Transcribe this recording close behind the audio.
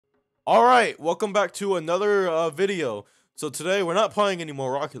Alright, welcome back to another video. So today we're not playing any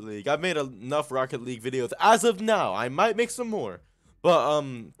more Rocket League. I've made enough Rocket League videos as of now. I might make some more. But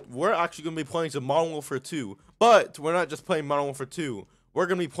we're actually going to be playing some Modern Warfare 2. But we're not just playing Modern Warfare 2. We're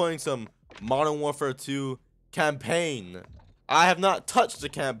going to be playing some Modern Warfare 2 Campaign. I have not touched the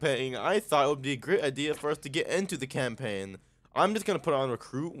campaign. I thought it would be a great idea for us to get into the campaign. I'm just going to put on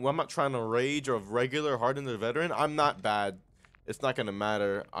Recruit. I'm not trying to rage or regular hardened or veteran. I'm not bad. It's not gonna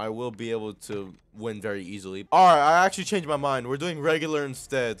matter. I will be able to win very easily. Alright, I actually changed my mind. We're doing regular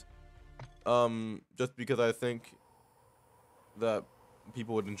instead. Just because I think that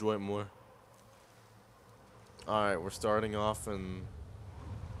people would enjoy it more. Alright, we're starting off in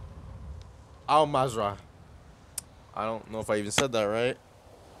Al Mazrah. I don't know if I even said that right.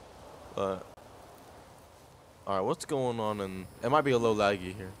 But alright, what's going on? And it might be a little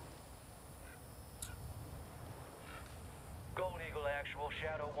laggy here.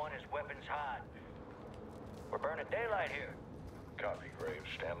 Shadow 1 is weapons hot. We're burning daylight here. Copy, Graves.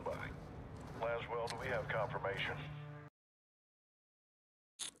 Stand by. Laswell, do we have confirmation?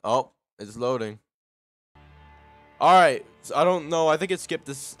 Oh, it's loading. Alright, so I don't know. I think it skipped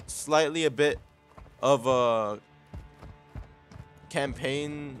this slightly a bit of a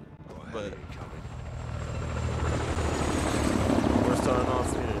campaign, but we're starting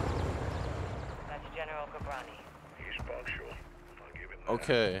off here. That's General Cabrani. He's punctual.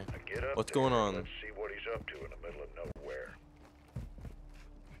 Okay, what's going on? Let's see what he's up to in the middle of nowhere.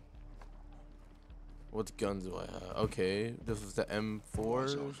 What guns do I have? Okay, this is the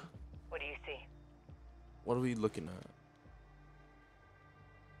M4. What do you see? What are we looking at?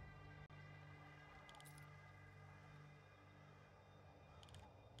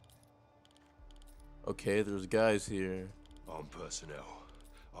 Okay, there's guys here. Armed personnel,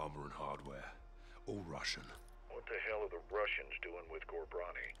 armor and hardware, all Russian. What the hell are the Russians doing with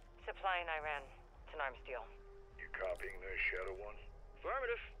Gorbrani? Supplying Iran. It's an arms deal. You copying this, Shadow 1?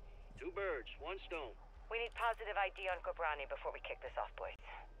 Affirmative. 2 birds, 1 stone. We need positive ID on Cabrani before we kick this off, boys.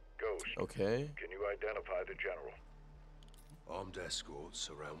 Ghost. Okay. Can you identify the general? Armed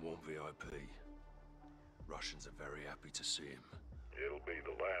escorts around 1 VIP. Russians are very happy to see him. It'll be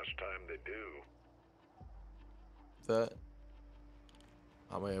the last time they do. That.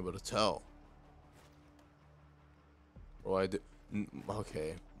 How am I able to tell? What do I do?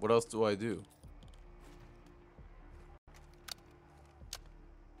 Okay. What else do I do?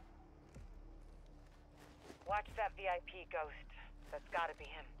 Watch that VIP, Ghost. That's gotta be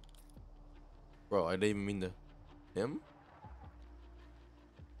him. Bro, I didn't even mean to. Him?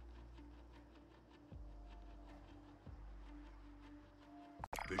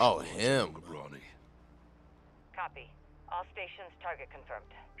 Oh, him. Copy. All stations, target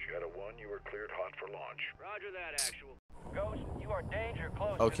confirmed. Shadow 1, you are cleared hot for launch. Roger that, actual. Ghost, you are danger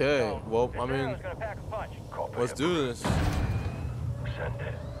close. Okay, well, I mean, gonna pack a punch. let's do this. Send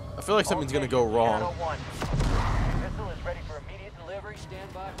it. I feel like something's gonna go wrong. Shadow 1. Missile is ready for immediate delivery.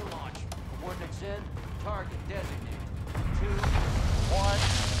 Stand by for launch. Coordinates in. Target designated. 2, 1.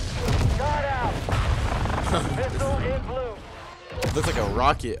 Shot out. Missile in blue. Looks like a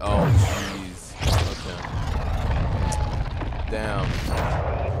rocket. Oh, jeez. Okay. Damn.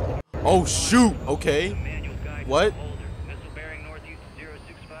 Oh, shoot. Okay. What? Missile bearing northeast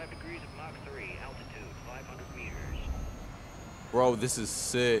 065 degrees at Mach 3. Altitude 500 meters. Bro, this is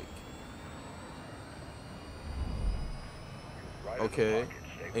sick. Okay.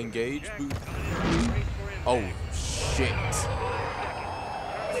 Engage. Boot. Oh, shit.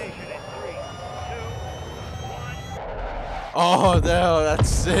 Termination in 3, 2, 1. Oh, no, that's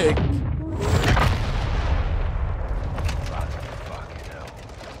sick.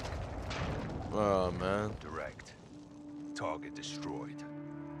 Oh, man. Direct. Target destroyed.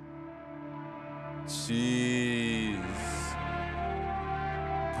 Jeez.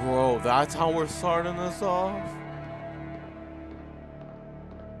 Bro, that's how we're starting this off?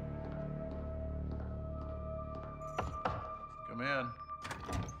 Come in.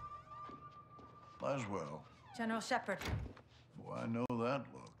 Laswell. General Shepard. Oh, I know that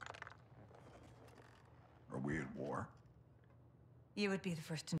look. Are we at war? You would be the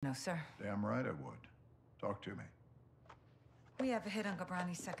first to know, sir. Damn right I would. Talk to me. We have a hit on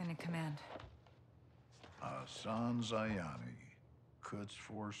Gabrani's second in command. Hassan Zayani, Quds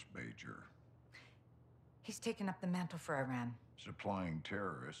Force Major. He's taken up the mantle for Iran. Supplying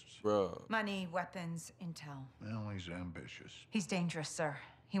terrorists. Bro. Money, weapons, intel. Well, he's ambitious. He's dangerous, sir.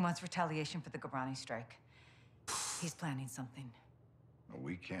 He wants retaliation for the Gabrani strike. He's planning something. Well,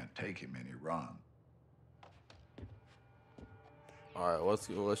 we can't take him in Iran. All right, what's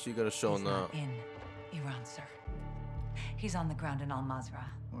she gonna show He's now? not in Iran, sir. He's on the ground in Al Mazrah.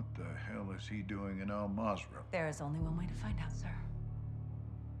 What the hell is he doing in Al Mazrah? There is only one way to find out, sir.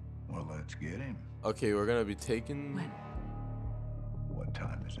 Well, let's get him. Okay, we're gonna be taking. When? What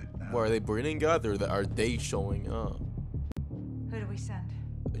time is it now? Where are they bringing it, or are they showing up? Who do we send?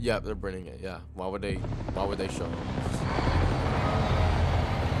 Yeah, they're bringing it. Yeah. Why would they show up?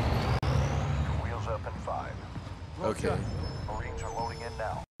 Wheels up in 5. Okay. Marines are loading in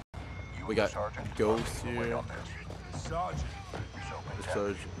now. You We and the got sergeant Ghost wait here. on this. Sergeant. The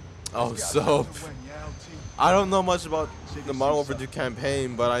Surge. Oh, Soap. I don't know much about the Modern Warfare 2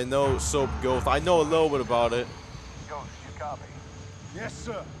 campaign, but I know Soap Ghost. I know a little bit about it. Ghost, you copy? Yes,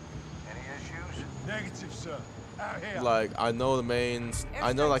 sir. Any issues? Negative, sir. Out here. Like, I know the main.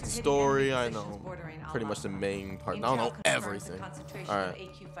 I know like the story. I know pretty much the main part. I don't know everything. All right.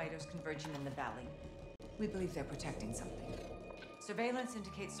 AQ fighters converging in the valley. We believe they're protecting something. Surveillance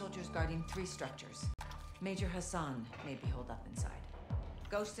indicates soldiers guarding 3 structures. Major Hassan may be holed up inside.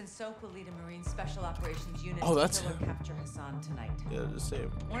 Ghost and Soap will lead a Marine Special Operations unit Oh, that's to kill or him. capture Hassan tonight. Yeah, the same.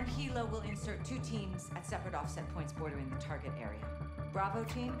 One helo will insert 2 teams at separate offset points bordering the target area. Bravo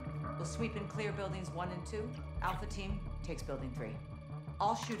team will sweep and clear buildings 1 and 2. Alpha team takes building 3.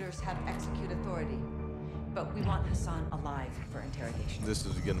 All shooters have execute authority, but we want Hassan alive for interrogation. This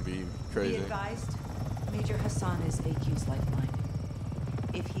is gonna be Be crazy. advised, Major Hassan is AQ's lifeline.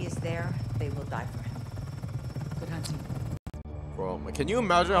 If he is there, they will die for him. Good hunting. Bro, can you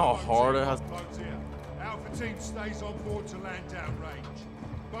imagine how hard it has? Boats here. Alpha team stays on board to land downrange.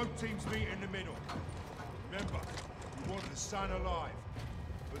 Both teams meet in the middle. Remember, you want the sun alive,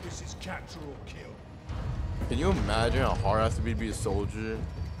 but this is capture or kill. Can you imagine how hard it has to be a soldier?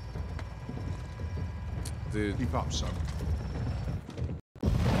 Dude, Keep up, son.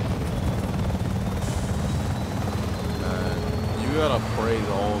 man, you gotta praise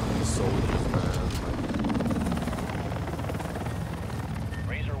all of these soldiers, man.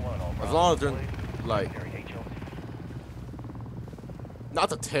 Razor 1, all As long as they're like, not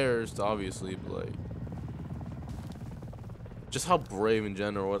the terrorists, obviously, but like, just how brave in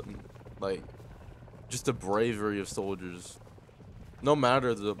general, what, like, just the bravery of soldiers. No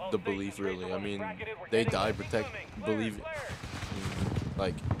matter the belief, really. I mean, they die, believe,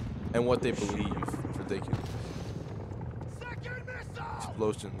 like, and what they believe. It's ridiculous.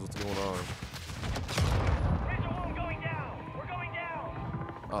 Explosions, what's going on? Razor 1 going down. We're going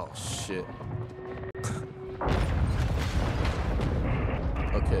down. Oh shit.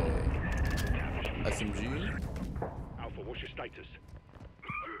 Okay. SMG? Alpha, what's your status?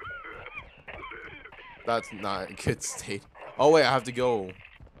 That's not a good state. Oh wait, I have to go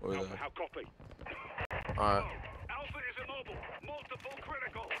over Alpha, there. how copy? Alright. Alpha is immobile. Multiple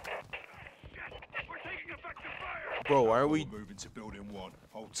critical. We're taking effective fire. Bro, why are we? Moving to building 1.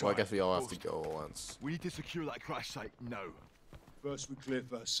 Hold tight. Well, I guess we all have to go at once. We need to secure that crash site now. First we clear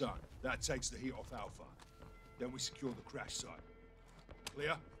first sun. That takes the heat off Alpha. Then we secure the crash site.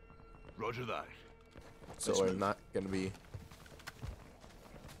 Clear? Roger that. So Let's we're move. not gonna be.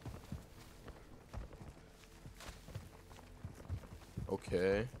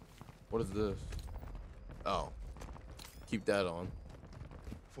 Okay. What is this? Oh. Keep that on.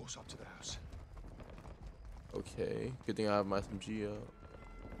 Force up to the house. Okay. Good thing I have my SMG out.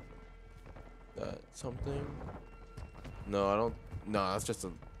 That something? No, I don't. No, that's just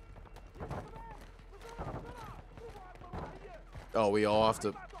a. Oh, we all have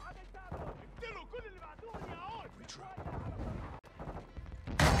to.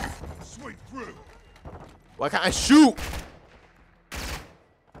 Sweep through. Why can't I shoot?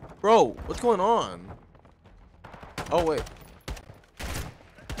 Bro, what's going on? Oh, wait.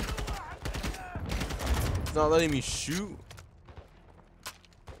 It's not letting me shoot.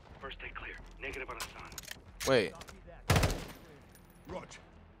 First take clear. Negative on Hassan. Wait. Roger.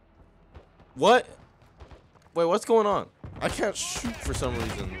 What? Wait, what's going on? I can't shoot for some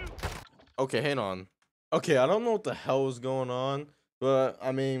reason. Okay, hang on. Okay, I don't know what the hell is going on, but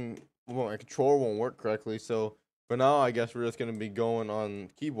I mean, well, my controller won't work correctly, so for now, I guess we're just gonna be going on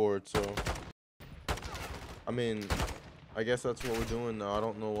keyboard. So, I mean, I guess that's what we're doing now. I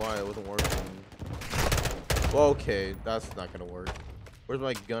don't know why it wasn't working. Well, okay, that's not gonna work. Where's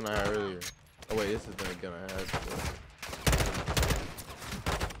my gun I had earlier? Oh wait, this is the gun I had. So.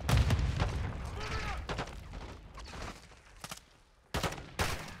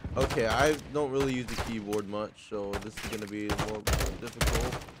 Okay, I don't really use the keyboard much, so this is gonna be more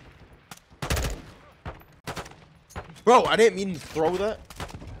difficult. Bro, I didn't mean to throw that.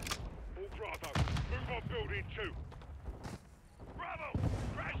 All Bravo, move on building 2. Bravo,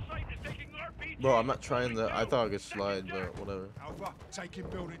 crash site is taking RPG. Bro, I'm not trying to. I thought I could slide, but whatever. Alpha, taking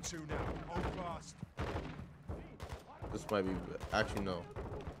building 2 now. Hold fast. This might be. Actually, no.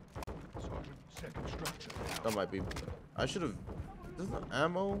 Sergeant, second structure. That might be. I should have. This is not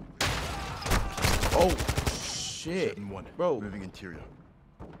ammo. Oh shit, 7-1. bro. Moving interior.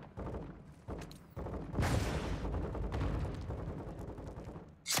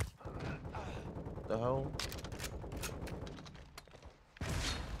 The hell?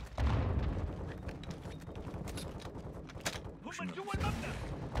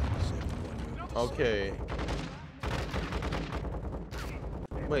 Okay.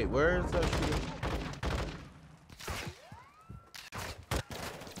 Wait, where is that shooting?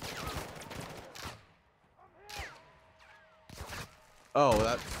 Oh,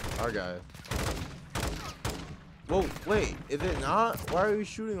 that's our guy. Whoa, wait, is it not? Why are we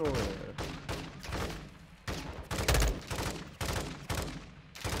shooting over there?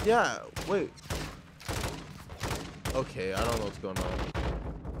 Yeah, wait. Okay, I don't know what's going on.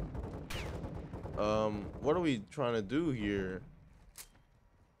 What are we trying to do here?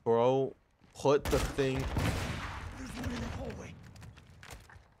 Bro, put the thing. There's one in the hallway.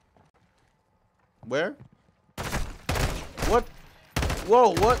 Where? What?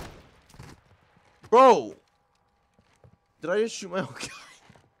 Whoa, what? Bro! Did I just shoot my own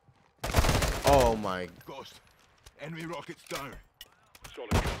guy? Oh my. Ghost. Enemy rockets down.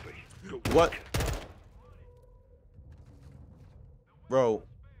 Solid copy. Good What? work. Bro.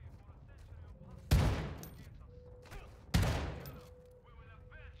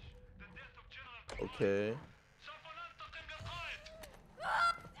 Okay.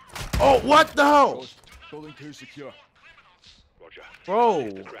 Oh, what the hell? Ghost. Building 2 secure. Roger.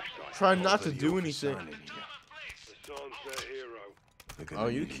 Bro, The crash site. try not to do anything. Hassan's their hero. Are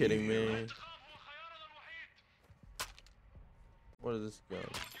you kidding me? What is this gun?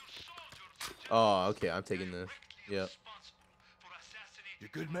 Oh, okay, I'm taking this. Yep. You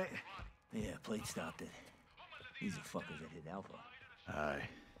good, mate? Yeah, plate stopped it. These are fuckers that hit Alpha. Aye.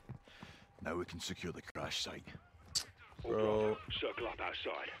 Now we can secure the crash site. Bro, Circle up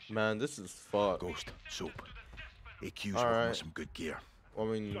outside. man, this is fucked. Ghost, soap. AQ's All working right. on some good gear. I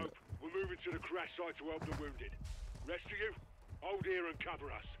mean, So, we're moving to the crash site to help the wounded. Rest of you, hold here and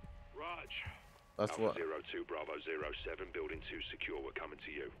cover us. Raj. that's Alpha what. 02 Bravo 07, building 2 secure. We're coming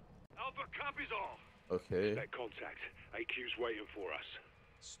to you. Alpha copies all. Okay. Expect contact. AQ's waiting for us.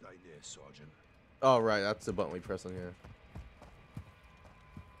 Stay there, Sergeant. Oh, right, that's the button we press on here.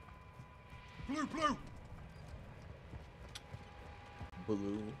 Blue, blue.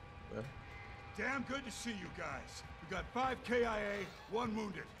 Blue. Yeah. Damn good to see you guys. We got 5 KIA, 1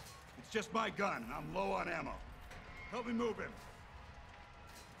 wounded. It's just my gun, and I'm low on ammo. Help me move him.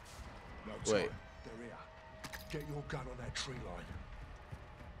 No Wait. time. They're here. Get your gun on that tree line.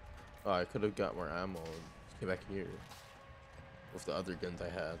 Oh, I could have got more ammo and came back here with the other guns I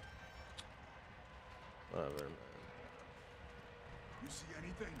had. Whatever, man. You see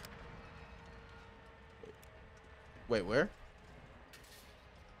anything? Wait, where?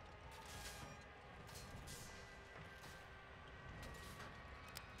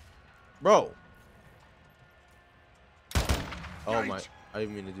 Bro. Oh my, I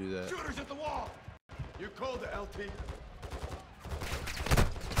didn't mean to do that. Shooters at the wall! You called it, LT.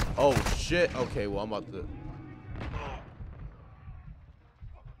 Oh shit. Okay, well I'm about to.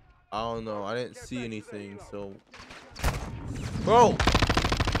 I don't know. I didn't see anything, so. Bro.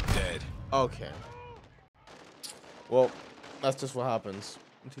 Dead. Okay. Well, that's just what happens.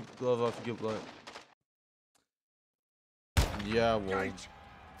 Take the glove off, you get blood. Yeah, well. Gage!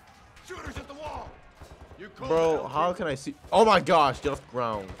 Shooters at the wall! You called Bro, it, LT. how can I see? Oh my gosh, get off the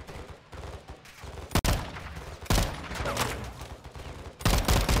ground.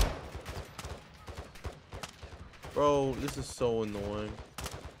 Bro, this is so annoying.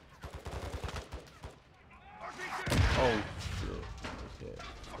 Oh shit. Okay.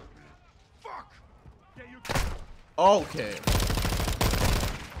 Fuck! Yeah, you... Okay.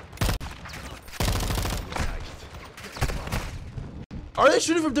 Are they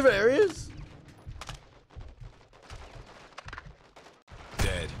shooting from different areas?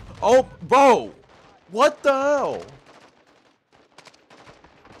 Dead. Oh, bro. What the hell?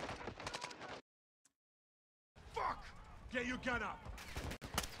 Fuck! Get your gun up!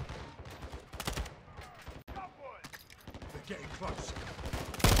 They're getting close.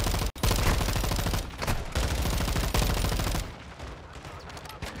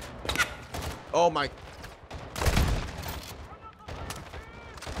 Oh my.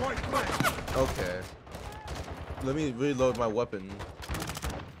 Point blank! Okay. Let me reload my weapon.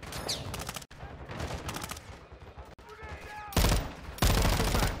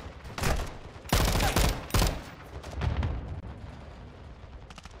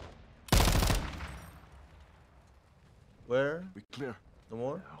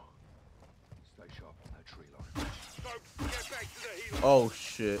 tree line. So, get back to the helo. Oh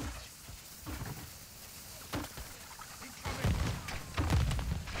shit.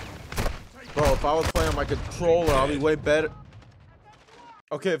 Bro, if I was playing on my controller, I'll be way better.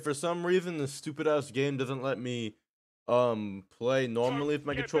 Okay, for some reason, this stupid ass game doesn't let me play normally with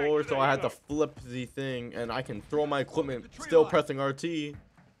my controller, so I had to flip the thing, and I can throw my equipment still pressing RT.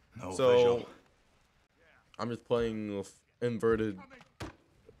 No So visual. I'm just playing with inverted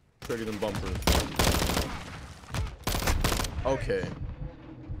triggers and bumpers. Okay.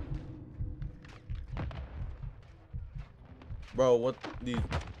 Bro, what the?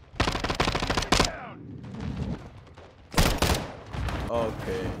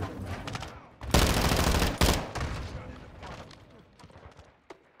 Okay.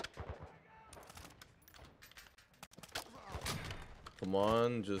 Come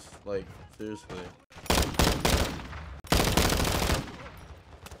on, just like seriously.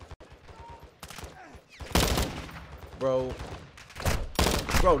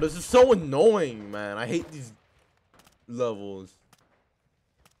 Bro, this is so annoying, man. I hate these levels.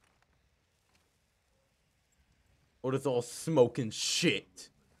 Or it's all smoke and shit.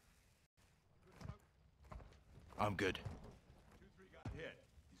 I'm good. 2-3 got hit.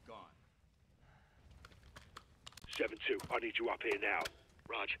 He's gone. 7-2, I need you up here now.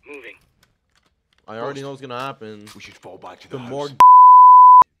 Raj, moving. I already know what's gonna happen. We should fall back to the The more house.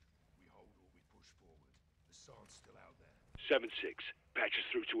 We hold or we push forward. Hassan's still out there. 7-6, patch us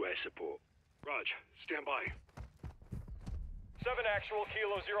through to air support. Raj, stand by. 7 actual,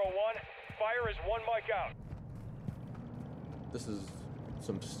 Kilo 01. Fire is 1 mic out. this is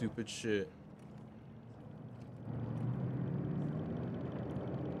some stupid shit.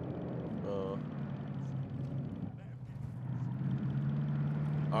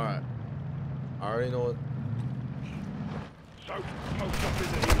 Alright. I already know what. So, post up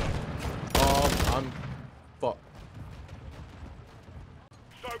in the helo. I'm fuck.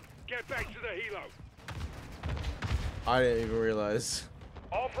 So, get back to the helo. I didn't even realize.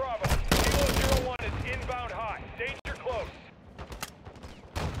 All Bravo, Kilo 01 is inbound high. Danger close.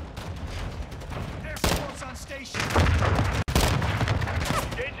 Air support's on station.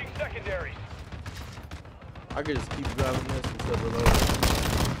 Engaging secondaries. I could just keep grabbing this instead of reloading.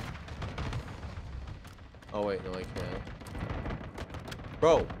 Oh wait, no I can't.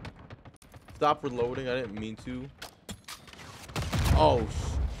 Bro, stop reloading. I didn't mean to. Oh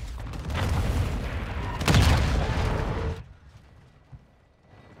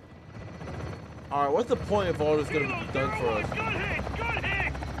Alright, what's the point if all this is gonna be done for us? Good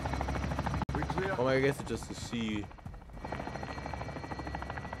hit! We clear? Oh, I guess it's just to see.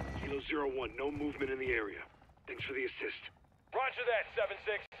 Kilo 01, no movement in the area. Thanks for the assist. Roger that,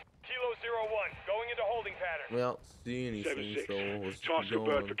 7-6. Kilo 01, going into holding pattern. We don't see anything, 7-6, so let's toss keep the bird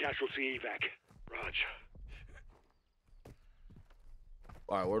going. for casualty evac. Raj.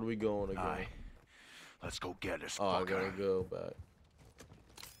 Alright, where do we going again? Aye. Let's go get this Oh, I fucker. gotta go back.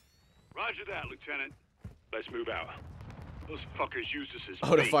 Roger that, Lieutenant. Let's move out. Those fuckers used us as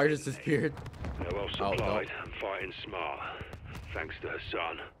Oh, the bait, fire didn't just they? disappeared. They're well Oh, supplied no. and fighting smart. Thanks to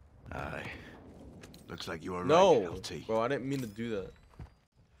Hassan. Aye. Looks like you were No, right, LT. bro, I didn't mean to do that.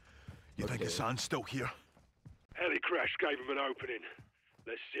 You think Okay. Hassan's still here? Heli crash gave them an opening.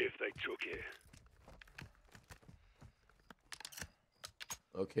 Let's see if they took it.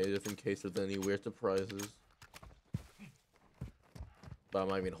 Okay, just in case there's any weird surprises. But I'm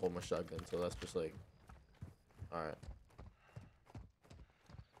not even hold my shotgun, so that's just like, alright.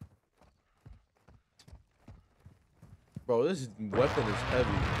 Bro, this weapon is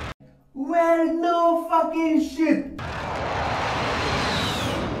heavy. Well, no fucking shit.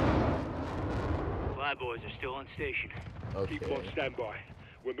 Fly boys are still on station. Keep on Okay. standby.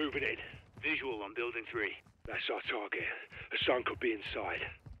 We're moving in. Visual on building 3. That's our target. Hassan could be inside.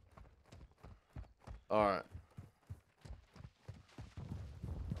 Alright.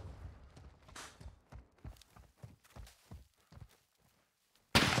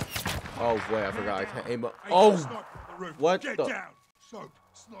 Oh wait, I forgot I can't aim up. Hey, Oh, sniper on the roof. what Get the- down. Soap,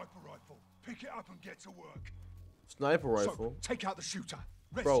 sniper rifle. Pick it up and get to work. sniper Soap, rifle. take out the shooter.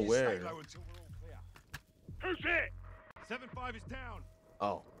 Rest Bro, here, where? Stay low until we're all clear. Who's it? 7-5 is down.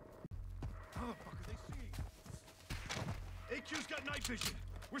 Oh, Motherfucker, they see. AQ's got night vision.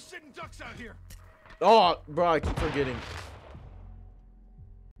 We're sitting ducks out here. oh, bro, I keep forgetting.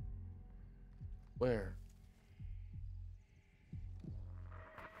 Where?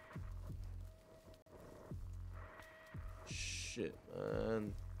 Shit,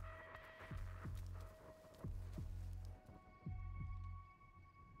 man.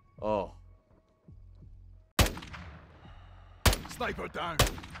 Oh. Sniper down.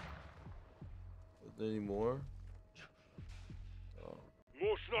 Any more? Oh.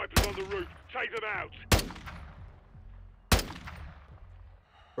 More snipers on the roof. Take them out.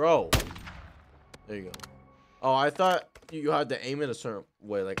 Bro. There you go. Oh, I thought you had to aim it a certain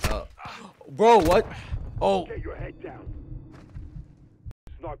way, like up. Bro, what? Oh. Get your head down.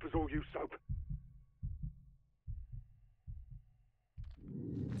 Snipers all use soap.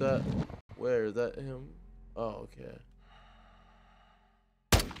 That, where is that him? Oh, okay.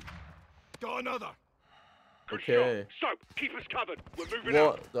 Got another. Okay. Soap, keep us covered. We're moving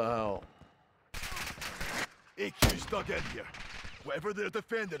What out. the hell? AQ's dug in here. Whatever they're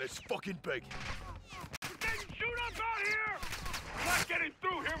defending is fucking big. We're getting shoot up out here. We're not getting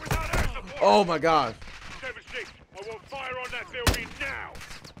through here without air support. Oh my gosh. 7-6, I want fire on that building now.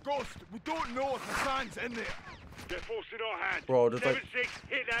 Ghost, we don't know if Hassan's in there. They're forcing our hand. Bro, there's 7-6, like...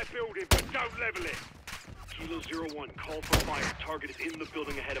 hit that building, but don't level it. Kilo 01, call for fire. Target is in the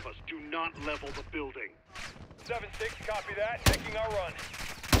building ahead of us. Do not level the building. 7-6, copy that. Taking our run.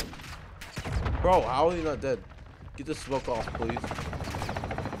 Bro, how are you not dead? Get the smoke off, please.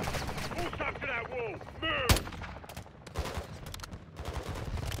 Pull stuff to that wall. Move.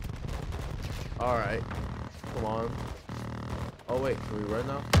 Alright. Come on. Oh, wait. Can we run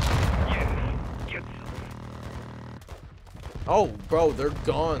now? Yes. Get some. Oh, bro. They're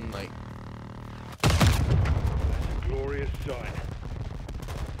gone. Like... Glorious sight.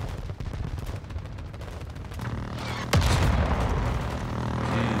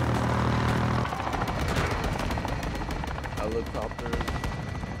 Helicopters.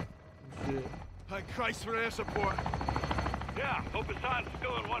 Shit. Thank Christ for air support. Yeah, hope Hassan's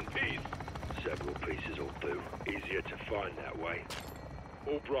still in one piece. Several pieces will do. Easier to find that way.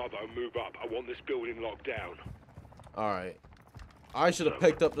 All Bravo, move up. I want this building locked down. Alright. I should have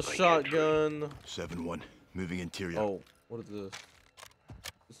picked up the shotgun. 7-1, moving interior. Oh, what is this?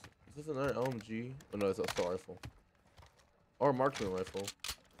 Is this another LMG? Oh no, it's a assault rifle. Or marksman rifle.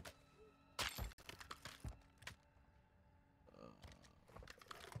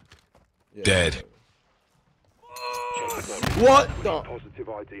 Yeah. Dead. What the? Positive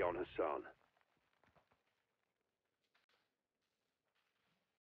ID on Hassan.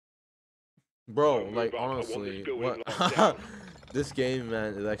 Bro, like honestly, what? This game,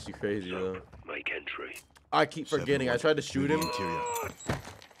 man, is actually crazy though. Make entry. I keep forgetting. I tried to shoot him. Interior.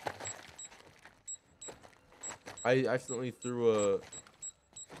 I accidentally threw a...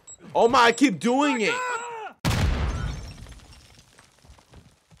 Oh my, I keep doing it!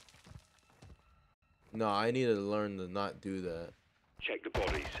 No, I need to learn to not do that. Check the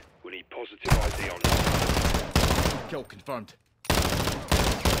bodies. We need positive ID on them. Kill confirmed.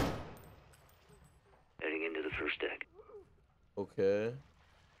 Heading into the first deck. Okay.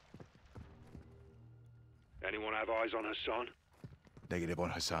 Anyone have eyes on Hassan? Negative on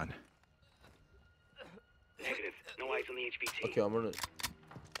Hassan. Negative. No eyes on the HVT. Okay, I'm gonna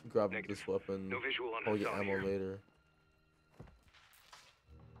grab this weapon. No visual on I'll get Hassan ammo here. later.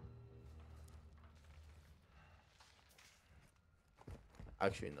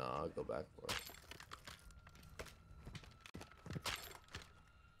 Actually, no, I'll go back for it.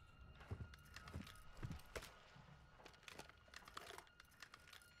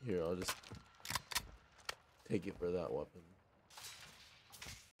 Here, I'll just take it for that weapon.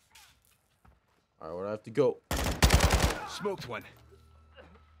 Alright, where do I have to go? Smoked one.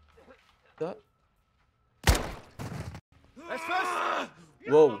 That? That's first.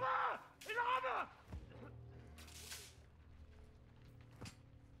 Whoa.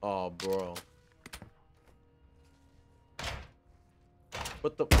 Oh, bro.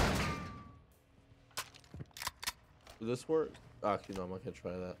 What the? Will this work? Actually, no, I'm not gonna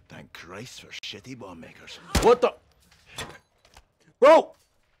try that. Thank Christ for shitty bomb makers. What the? Bro!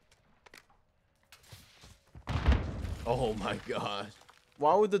 Oh my gosh.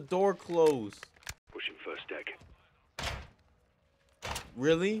 Why would the door close? Pushing first deck.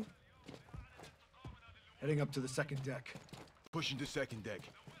 Really? Heading up to the second deck. Pushing to second deck.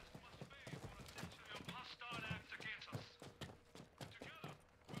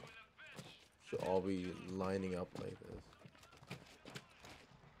 Should all be lining up like this.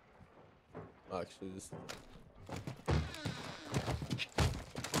 Actually, this.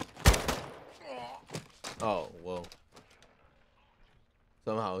 Oh, well.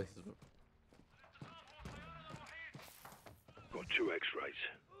 Somehow he's... Got 2 X-rays.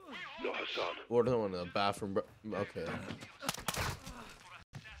 No Hassan. What the one in the bathroom, bro? Okay.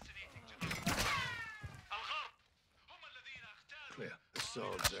 Clear.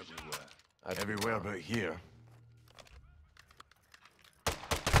 Assaults everywhere. Everywhere but here.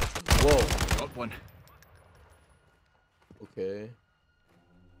 Whoa. Got one. Okay.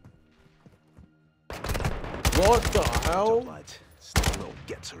 What the hell? Good job, lads. Still little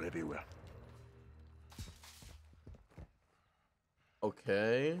gets are everywhere.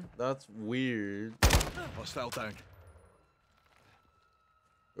 Okay, that's weird. Hostile down.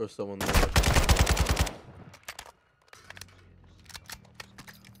 There's someone there.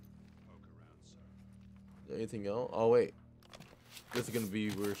 Anything else? Oh wait, this is gonna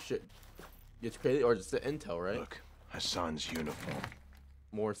be where shit gets crazy, or just the intel, right? Look, Hassan's uniform.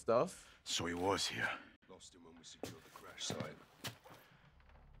 More stuff. So he was here. Lost him when we secured the crash site.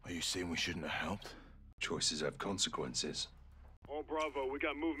 Are you saying we shouldn't have helped? Choices have consequences. All Bravo, we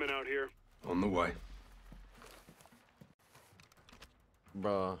got movement out here. On the way.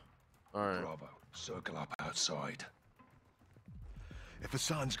 Bruh. Alright. Bravo, circle up outside. If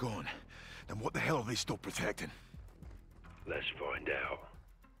Hassan's gone, then what the hell are they still protecting? Let's find out.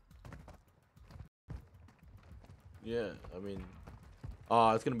 Yeah, I mean,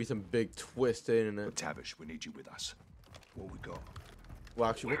 it's gonna be some big twist in it. Tavish, we need you with us. What we got? Well,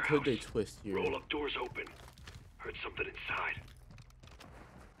 actually, what could they twist here? Roll up doors open. Heard something inside.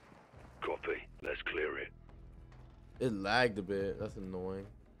 Copy. Let's clear it. It lagged a bit. That's annoying.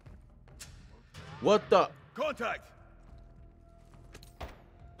 What the? Contact!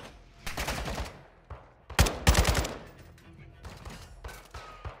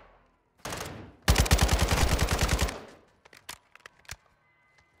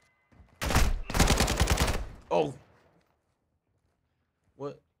 Oh.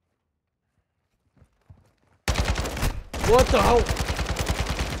 What? What the hell?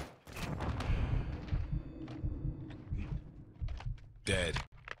 Dead.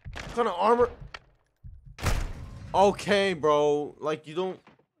 What kind of armor? Okay, bro. Like, you don't...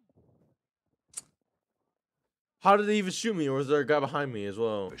 How did they even shoot me? Or was there a guy behind me as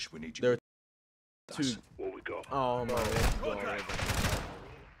well? We need you. There are two... What we got? Oh, my God.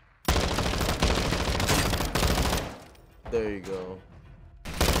 There you go.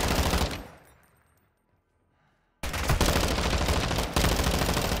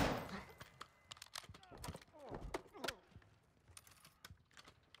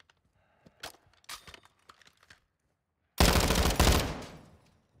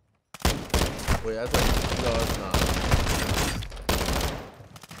 Wait, I thought... No, it's not.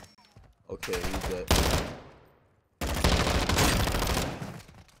 Okay, he's dead.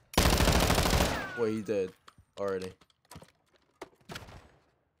 Wait, he's dead already.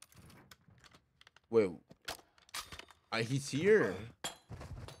 Wait. He's here.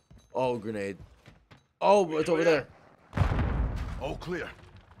 Oh, grenade. Oh, it's over there. All clear.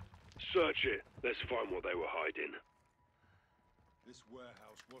 Search it. Let's find what they were hiding. This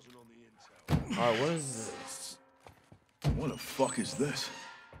warehouse wasn't on the intel. Alright, what is this? What the fuck is this?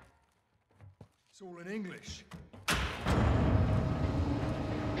 It's all in English.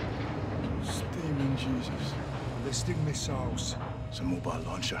 Steaming Jesus. Ballistic missiles. It's a mobile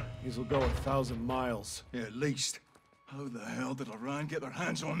launcher. These will go 1,000 miles. Yeah, at least. How the hell did Iran get their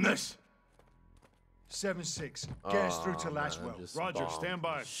hands on this? 7-6. Get us through to Laswell. Roger, stand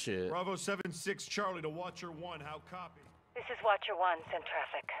by. Shit. Bravo 7-6 Charlie to Watcher 1. How copy? This is Watcher 1, send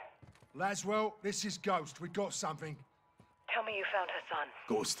traffic. Laswell, this is Ghost. We got something. Tell me you found Hassan.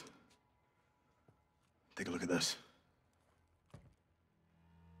 Ghost. Take a look at this.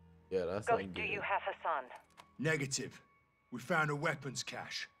 Yeah, that's Ghost, like do you have Hassan? Negative. We found a weapons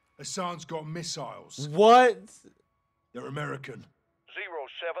cache. Hassan's got missiles. What? They're American.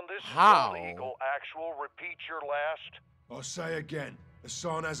 07, this How? is Golden Eagle. Actual, repeat your last. I'll say again.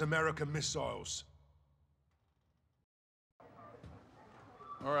 Hassan has American missiles.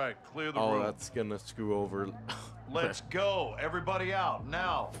 All right, clear the Oh, room. that's gonna screw over. Let's go. Everybody out,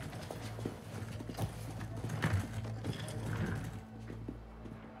 now.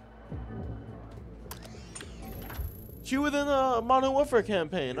 She within a Modern Warfare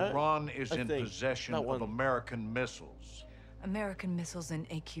campaign. Iran is I in think. possession That of one. American missiles. American missiles in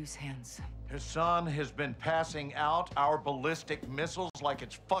AQ's hands. Hassan has been passing out our ballistic missiles like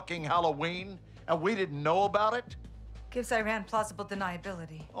it's fucking Halloween, and we didn't know about it? Gives Iran plausible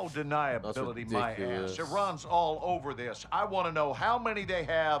deniability. Oh, deniability, my ridiculous. ass. Iran's all over this. I want to know how many they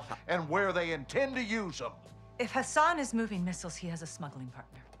have and where they intend to use them. If Hassan is moving missiles, he has a smuggling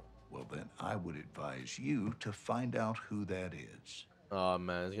partner. Well, then I would advise you to find out who that is. Oh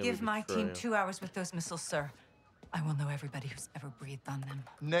man, it's gonna Give be my team betrayal. 2 hours with those missiles, sir. I will know everybody who's ever breathed on them.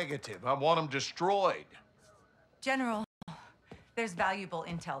 Negative. I want them destroyed. General, there's valuable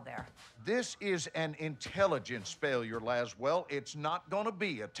intel there. This is an intelligence failure, Laswell. It's not going to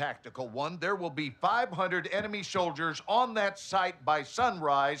be a tactical one. There will be 500 enemy soldiers on that site by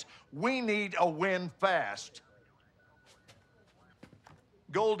sunrise. We need a win fast.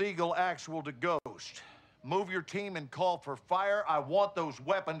 Gold Eagle actual to Ghost. Move your team and call for fire. I want those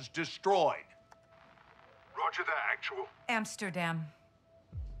weapons destroyed. Roger that, actual. Amsterdam.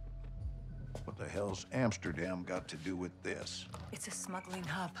 What the hell's Amsterdam got to do with this? It's a smuggling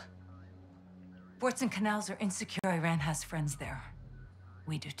hub. Ports and canals are insecure. Iran has friends there.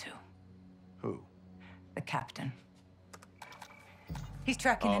 We do too. Who? The captain. He's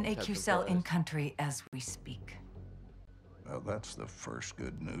tracking an AQ cell in country as we speak. Well, that's the first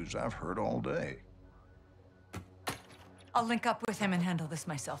good news I've heard all day. I'll link up with him and handle this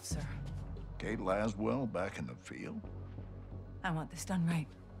myself, sir. Kate Laswell back in the field? I want this done right.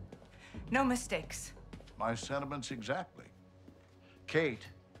 No mistakes. My sentiments exactly. Kate,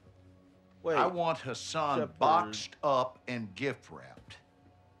 Wait, I want Hassan Shepard. boxed up and gift wrapped.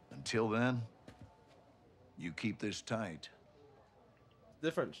 Until then, you keep this tight.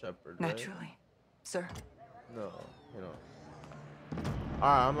 different Shepard, right? Naturally, sir. No, you know.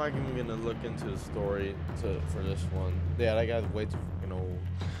 Alright, I'm not even gonna look into the story for this one. Yeah, that guy's way too fucking old.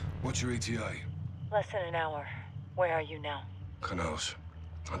 What's your ETA? Less than an hour. Where are you now? Canals.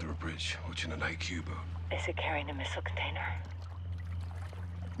 Under a bridge, watching an AQ boat. Is it carrying a missile container?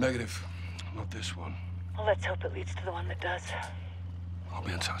 Negative. Not this one. Well, let's hope it leads to the one that does. I'll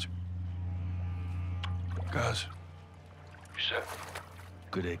be in touch. Guys. You set?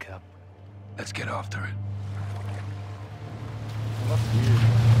 Good day, Cap. Let's get after it. That's weird.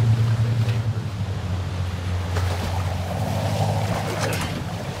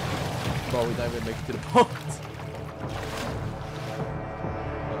 Bro, we don't even make it to the point.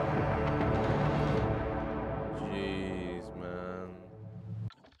 Jeez, man.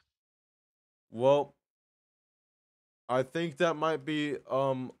 Well, I think that might be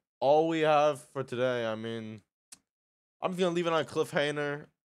all we have for today. I mean, I'm gonna leave it on a cliffhanger.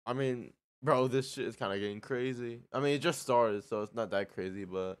 I mean, bro, this shit is kind of getting crazy. I mean, it just started, so it's not that crazy,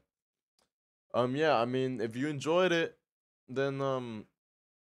 but yeah, I mean, if you enjoyed it, then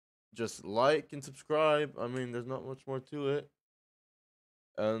just like and subscribe. I mean, there's not much more to it.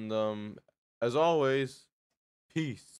 And as always, peace.